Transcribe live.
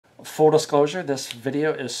Full disclosure, this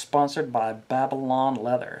video is sponsored by Babylon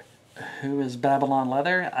Leather. Who is Babylon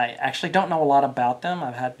Leather? I actually don't know a lot about them.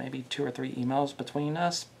 I've had maybe 2 or 3 emails between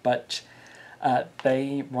us, but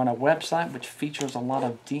they run a website which features a lot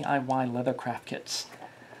of DIY leather craft kits.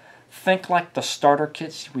 Think like the starter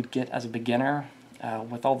kits you would get as a beginner,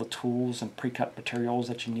 with all the tools and pre-cut materials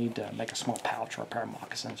that you need to make a small pouch or a pair of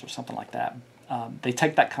moccasins or something like that. They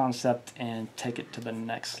take that concept and take it to the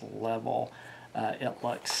next level. It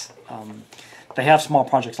looks. They have small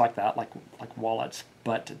projects like that, like wallets,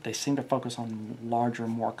 but they seem to focus on larger,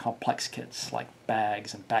 more complex kits like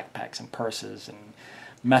bags and backpacks and purses and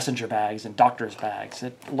messenger bags and doctor's bags.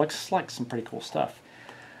 It looks like some pretty cool stuff.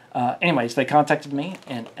 Anyways, they contacted me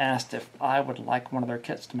and asked if I would like one of their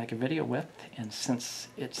kits to make a video with, and since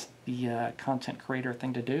it's the content creator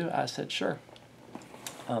thing to do, I said sure.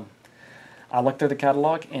 I looked through the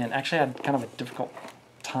catalog and actually had kind of a difficult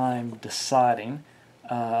time deciding,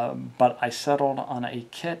 but I settled on a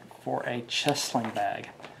kit for a chest sling bag.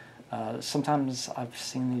 Sometimes I've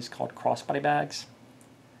seen these called crossbody bags.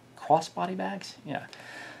 Crossbody bags? Yeah.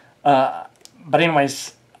 But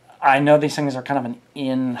anyways, I know these things are kind of an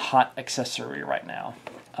in-hot accessory right now.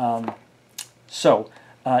 No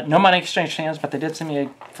money exchanged hands, but they did send me a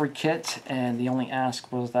free kit, and the only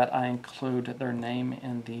ask was that I include their name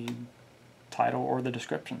in the title or the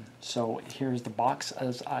description. So here's the box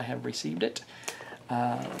as I have received it.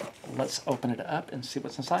 Let's open it up and see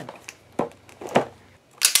what's inside.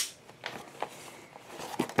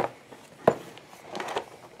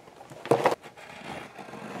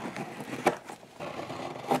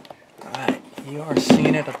 Alright, you are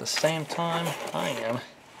seeing it at the same time I am.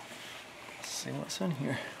 Let's see what's in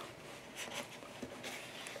here.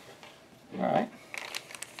 Alright,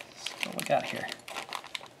 so what we got here?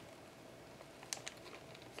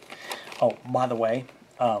 Oh, by the way,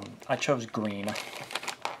 I chose green. Let's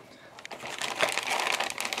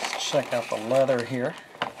check out the leather here.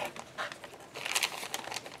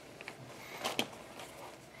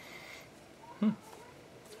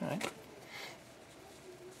 Alright.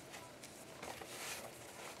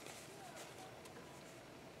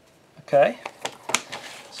 Okay,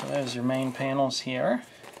 so there's your main panels here.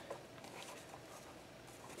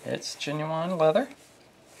 It's genuine leather.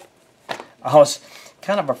 I was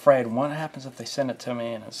kind of afraid what happens if they send it to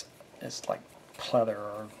me and it's like pleather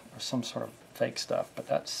or some sort of fake stuff, but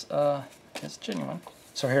that's it's genuine.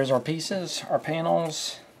 So here's our pieces, our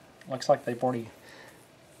panels. Looks like they've already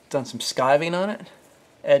done some skiving on it.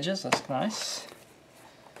 Edges, that's nice.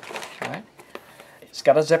 Alright. It's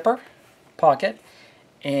got a zipper pocket,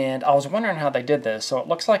 and I was wondering how they did this. So it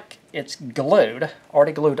looks like it's glued,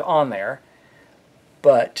 already glued on there,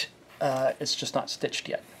 but it's just not stitched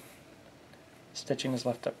yet. Stitching is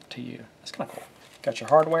left up to you. That's kind of cool. Got your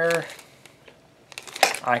hardware.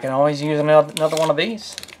 I can always use another one of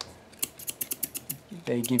these.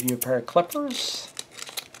 They give you a pair of clippers.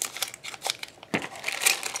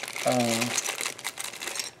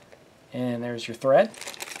 And there's your thread.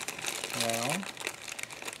 Well,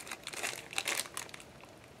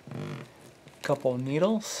 a couple of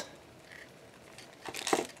needles.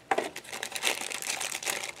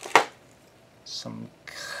 Some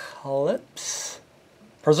clips,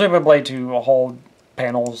 presumably to hold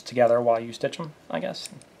panels together while you stitch them, I guess,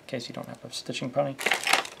 in case you don't have a stitching pony.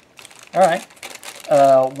 Alright,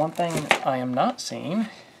 one thing I am not seeing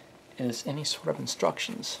is any sort of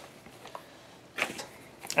instructions.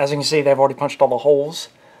 As you can see, they've already punched all the holes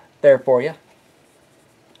there for you.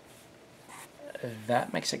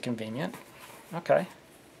 That makes it convenient. Okay.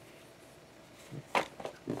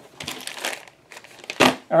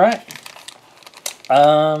 Alright.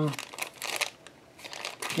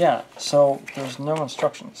 Yeah, so there's no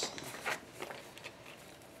instructions.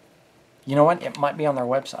 You know what? It might be on their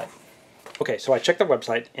website. Okay, so I checked their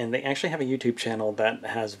website, and they actually have a YouTube channel that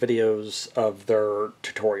has videos of their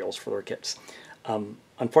tutorials for their kits.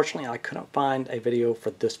 Unfortunately, I couldn't find a video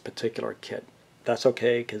for this particular kit. That's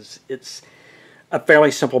okay, because it's a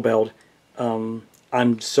fairly simple build. I'm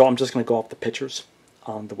just going to go off the pictures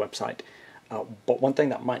on the website. But one thing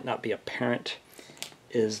that might not be apparent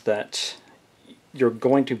is that you're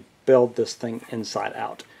going to build this thing inside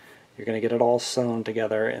out. You're going to get it all sewn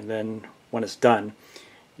together, and then when it's done,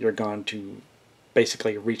 you're going to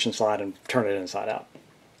basically reach inside and turn it inside out.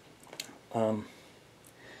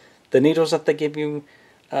 The needles that they give you,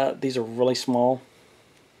 these are really small,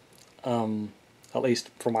 at least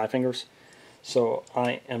for my fingers. So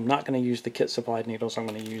I am not going to use the kit supplied needles. I'm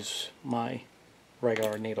going to use my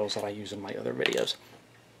regular needles that I use in my other videos.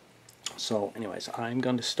 So anyways, I'm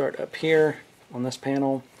going to start up here on this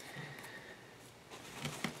panel.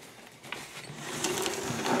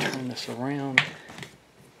 Turn turn this around.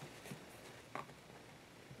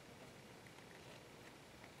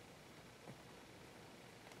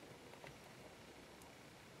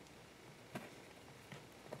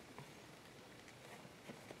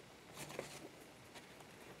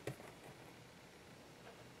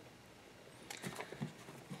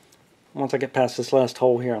 Once I get past this last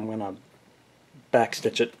hole here, I'm going to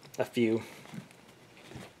backstitch it a few.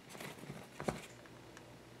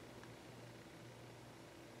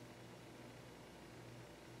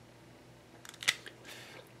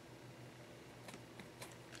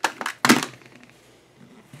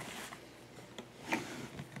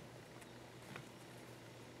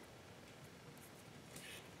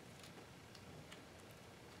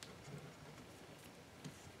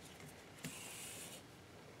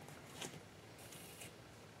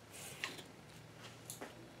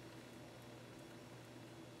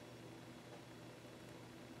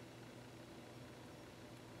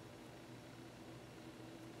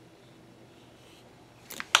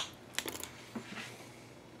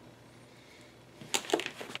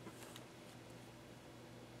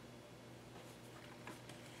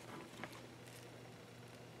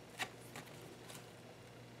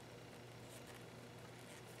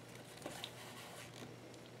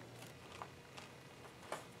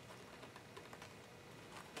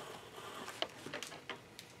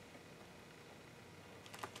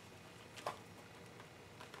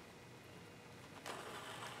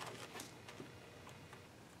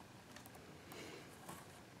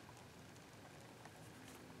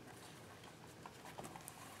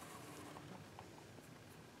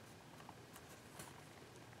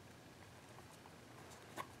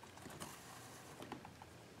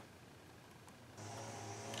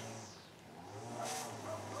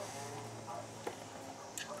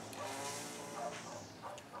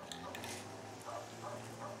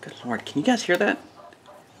 Good Lord, can you guys hear that?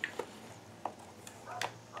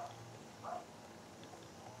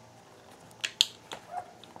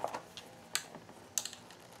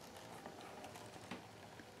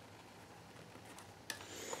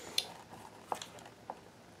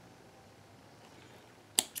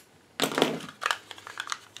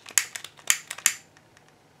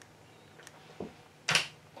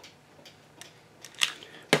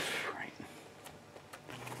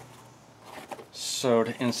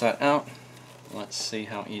 Sewed inside out. Let's see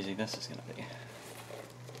how easy this is going to be.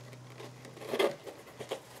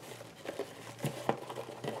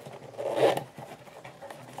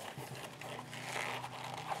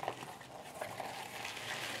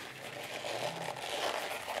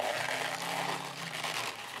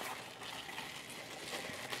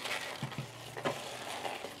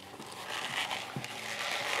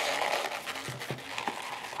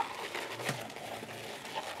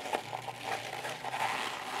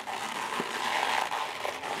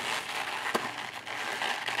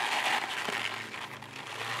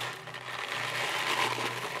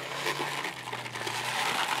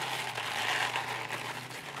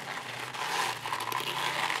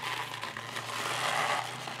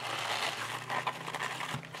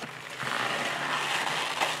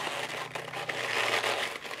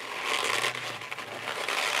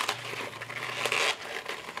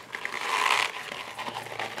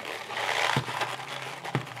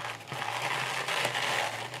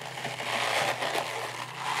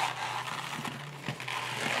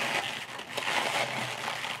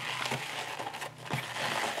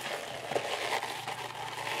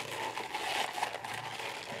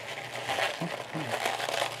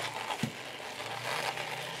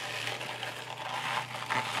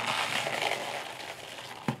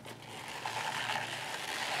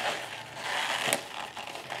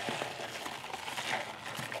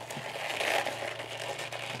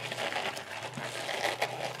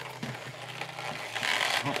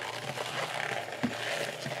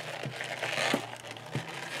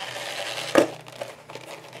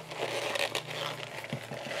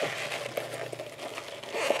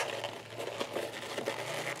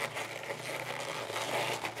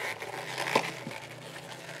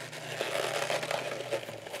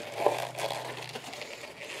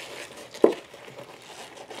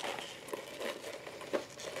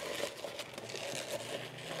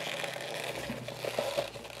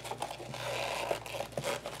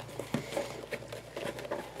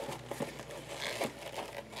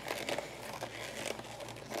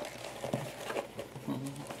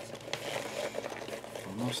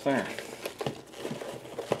 Almost there.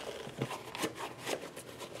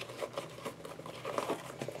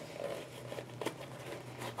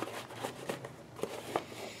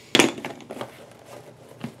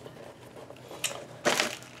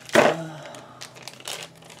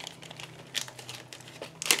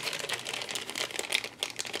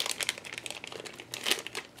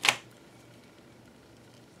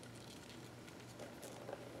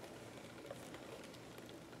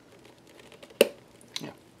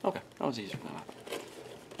 was easier than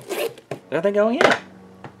that. There they go again.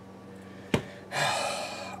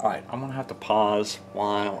 Alright, I'm going to have to pause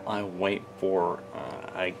while I wait for,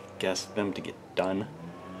 I guess, them to get done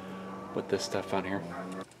with this stuff out here.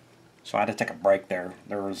 So I had to take a break there.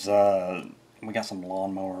 There was, we got some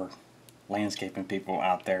lawnmower landscaping people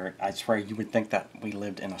out there. I swear you would think that we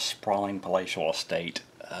lived in a sprawling palatial estate,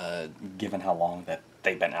 given how long that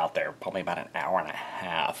they've been out there, probably about an hour and a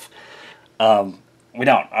half. We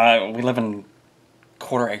don't. We live in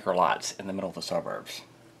quarter-acre lots in the middle of the suburbs.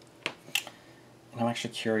 And I'm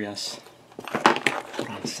actually curious. Hold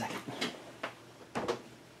on a second.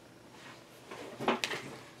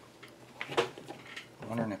 I'm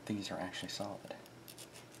wondering if these are actually solid.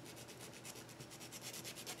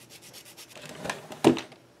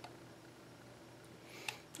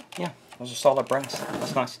 Yeah, those are solid brass.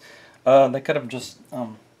 That's nice. They could have just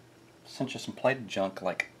sent you some plated junk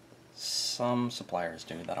like some suppliers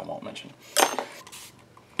do that I won't mention.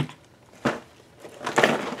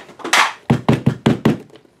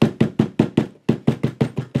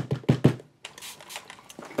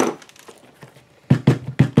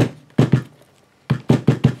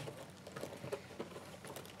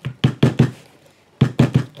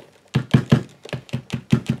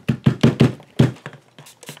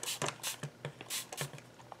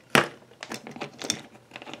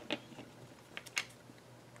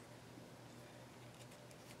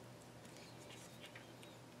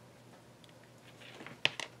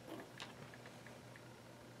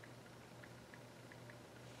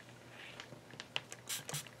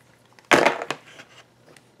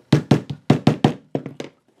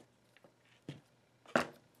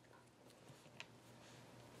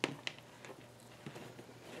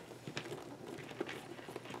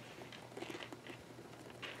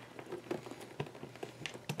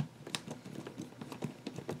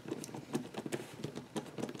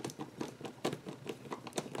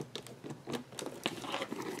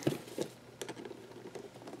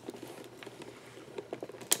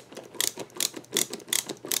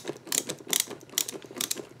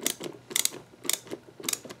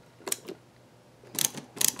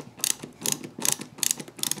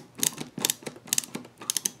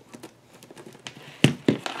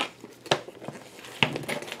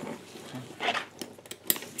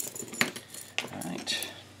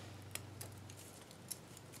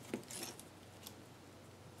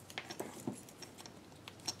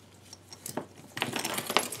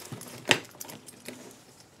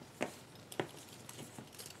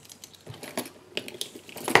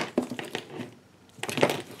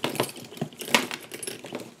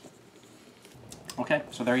 Okay,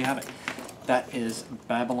 so there you have it. That is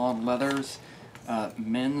Babylon Leather's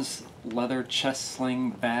men's leather chest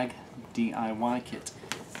sling bag DIY kit.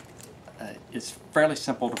 It's fairly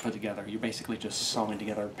simple to put together. You're basically just sewing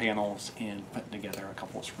together panels and putting together a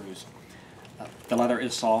couple of screws. The leather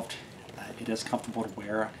is soft. It is comfortable to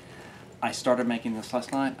wear. I started making this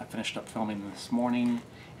last night. I finished up filming this morning,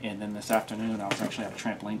 and then this afternoon I was actually at a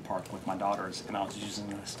trampoline park with my daughters, and I was using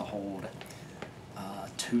this to hold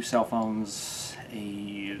 2 cell phones,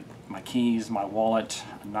 my keys, my wallet,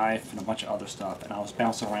 a knife, and a bunch of other stuff, and I was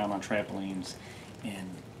bouncing around on trampolines, and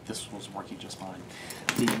this was working just fine.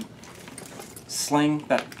 The sling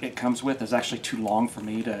that it comes with is actually too long for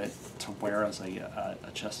me to wear as a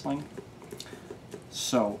chest sling,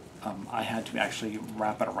 so I had to actually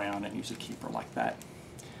wrap it around and use a keeper like that.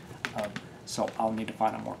 So I'll need to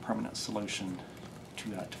find a more permanent solution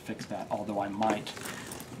to fix that, although I might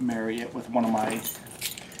marry it with one of my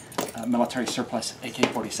military surplus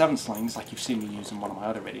AK-47 slings like you've seen me use in one of my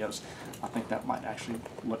other videos. I think that might actually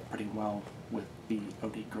look pretty well with the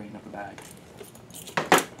OD green of the bag.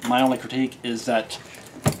 My only critique is that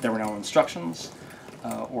there were no instructions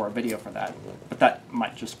or a video for that, but that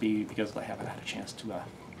might just be because I haven't had a chance to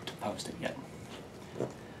post it yet.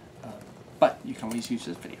 But you can always use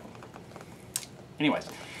this video. Anyways,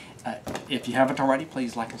 if you haven't already,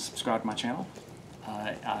 please like and subscribe to my channel.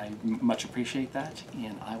 I much appreciate that,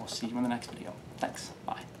 and I will see you in the next video. Thanks.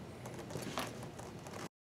 Bye.